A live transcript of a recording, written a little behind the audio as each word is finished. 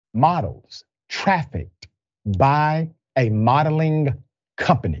models trafficked by a modeling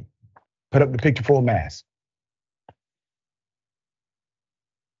company. Put up the picture full mass.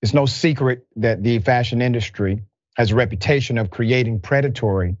 It's no secret that the fashion industry has a reputation of creating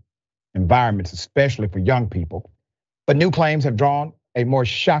predatory environments, especially for young people. But new claims have drawn a more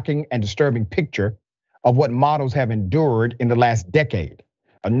shocking and disturbing picture of what models have endured in the last decade.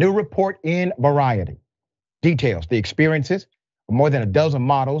 A new report in Variety details the experiences of more than a dozen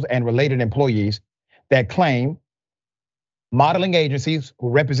models and related employees that claim modeling agencies who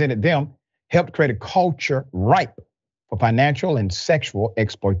represented them helped create a culture ripe for financial and sexual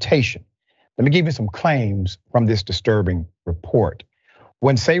exploitation. Let me give you some claims from this disturbing report.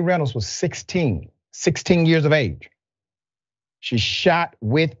 When Say Reynolds was 16 years of age, she shot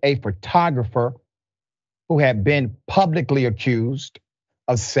with a photographer who had been publicly accused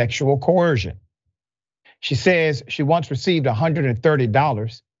of sexual coercion. She says she once received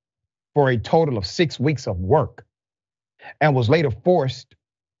 $130 for a total of 6 weeks of work and was later forced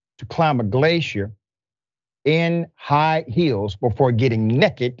to climb a glacier in high heels before getting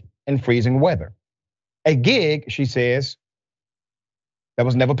naked in freezing weather. A gig, she says, that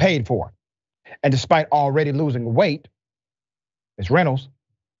was never paid for. And despite already losing weight, Ms. Reynolds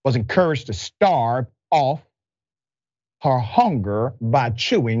was encouraged to starve off her hunger by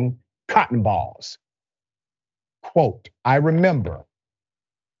chewing cotton balls. Quote, I remember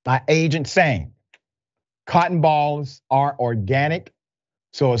my agent saying, cotton balls are organic,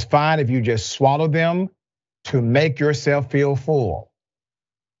 so it's fine if you just swallow them to make yourself feel full.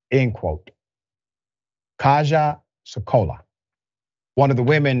 End quote. Kaja Sokola, one of the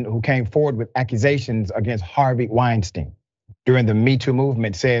women who came forward with accusations against Harvey Weinstein during the Me Too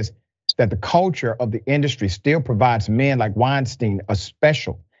movement, says that the culture of the industry still provides men like Weinstein a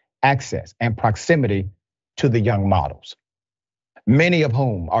special access and proximity to the young models, many of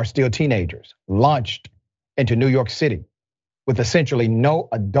whom are still teenagers, launched into New York City with essentially no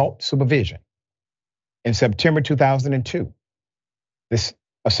adult supervision. In September 2002,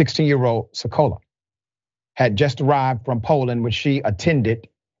 a 16-year-old Sokola had just arrived from Poland when she attended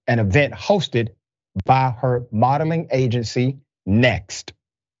an event hosted by her modeling agency, Next.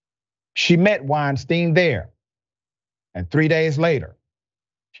 She met Weinstein there, and 3 days later,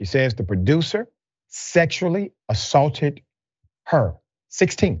 she says the producer sexually assaulted her,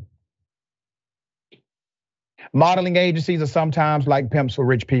 16. Modeling agencies are sometimes like pimps for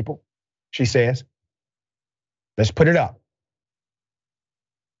rich people, she says. Let's put it up.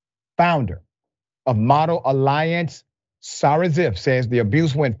 Founder of Model Alliance, Sarah Ziff, says the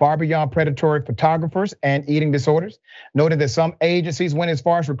abuse went far beyond predatory photographers and eating disorders, noting that some agencies went as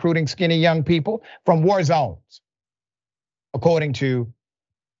far as recruiting skinny young people from war zones. According to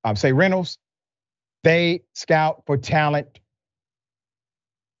Say Reynolds, they scout for talent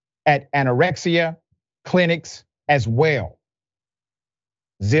at anorexia clinics as well.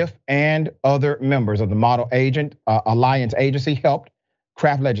 Ziff and other members of the Model Alliance agency helped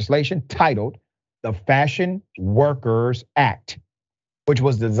craft legislation titled the Fashion Workers Act, which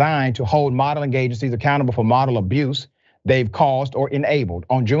was designed to hold modeling agencies accountable for model abuse they've caused or enabled.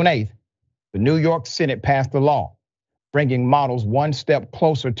 On June 8th, the New York Senate passed the law, bringing models one step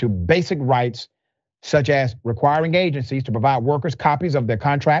closer to basic rights, such as requiring agencies to provide workers copies of their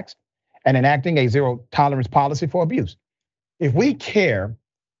contracts and enacting a zero tolerance policy for abuse. If we care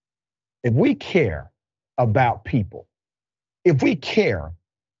about people, if we care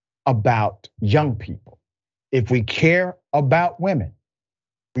about young people, if we care about women,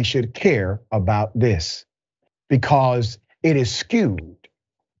 we should care about this, because it is skewed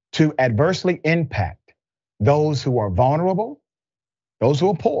to adversely impact those who are vulnerable, those who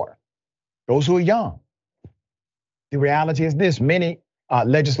are poor, those who are young. The reality is this: many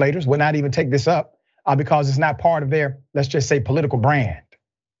legislators will not even take this up because it's not part of their, let's just say, political brand.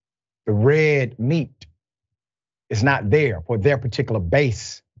 The red meat is not there for their particular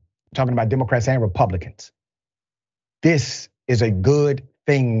base. I'm talking about Democrats and Republicans. This is a good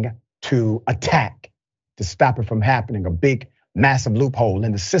thing to attack, to stop it from happening. A big, massive loophole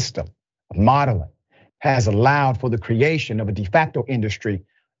in the system of modeling has allowed for the creation of a de facto industry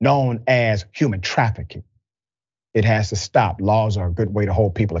known as human trafficking. It has to stop. Laws are a good way to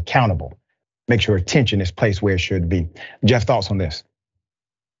hold people accountable. Make sure attention is placed where it should be. Jeff, thoughts on this?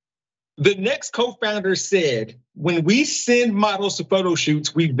 The Next co-founder said, when we send models to photo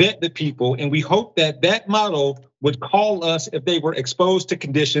shoots, we vet the people and we hope that that model would call us if they were exposed to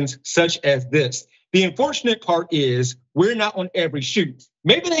conditions such as this. The unfortunate part is we're not on every shoot.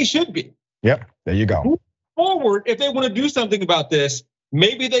 Maybe they should be. Yep, there you go. Move forward, if they want to do something about this,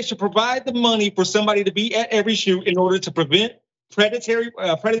 maybe they should provide the money for somebody to be at every shoot in order to prevent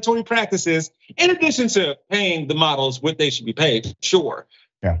predatory practices, in addition to paying the models what they should be paid. Sure.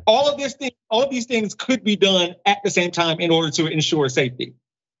 Yeah. All of these things could be done at the same time in order to ensure safety.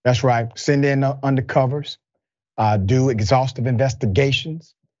 That's right. Send in undercovers, do exhaustive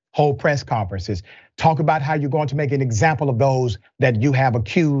investigations, hold press conferences, talk about how you're going to make an example of those that you have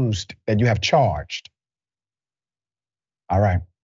accused, that you have charged. All right.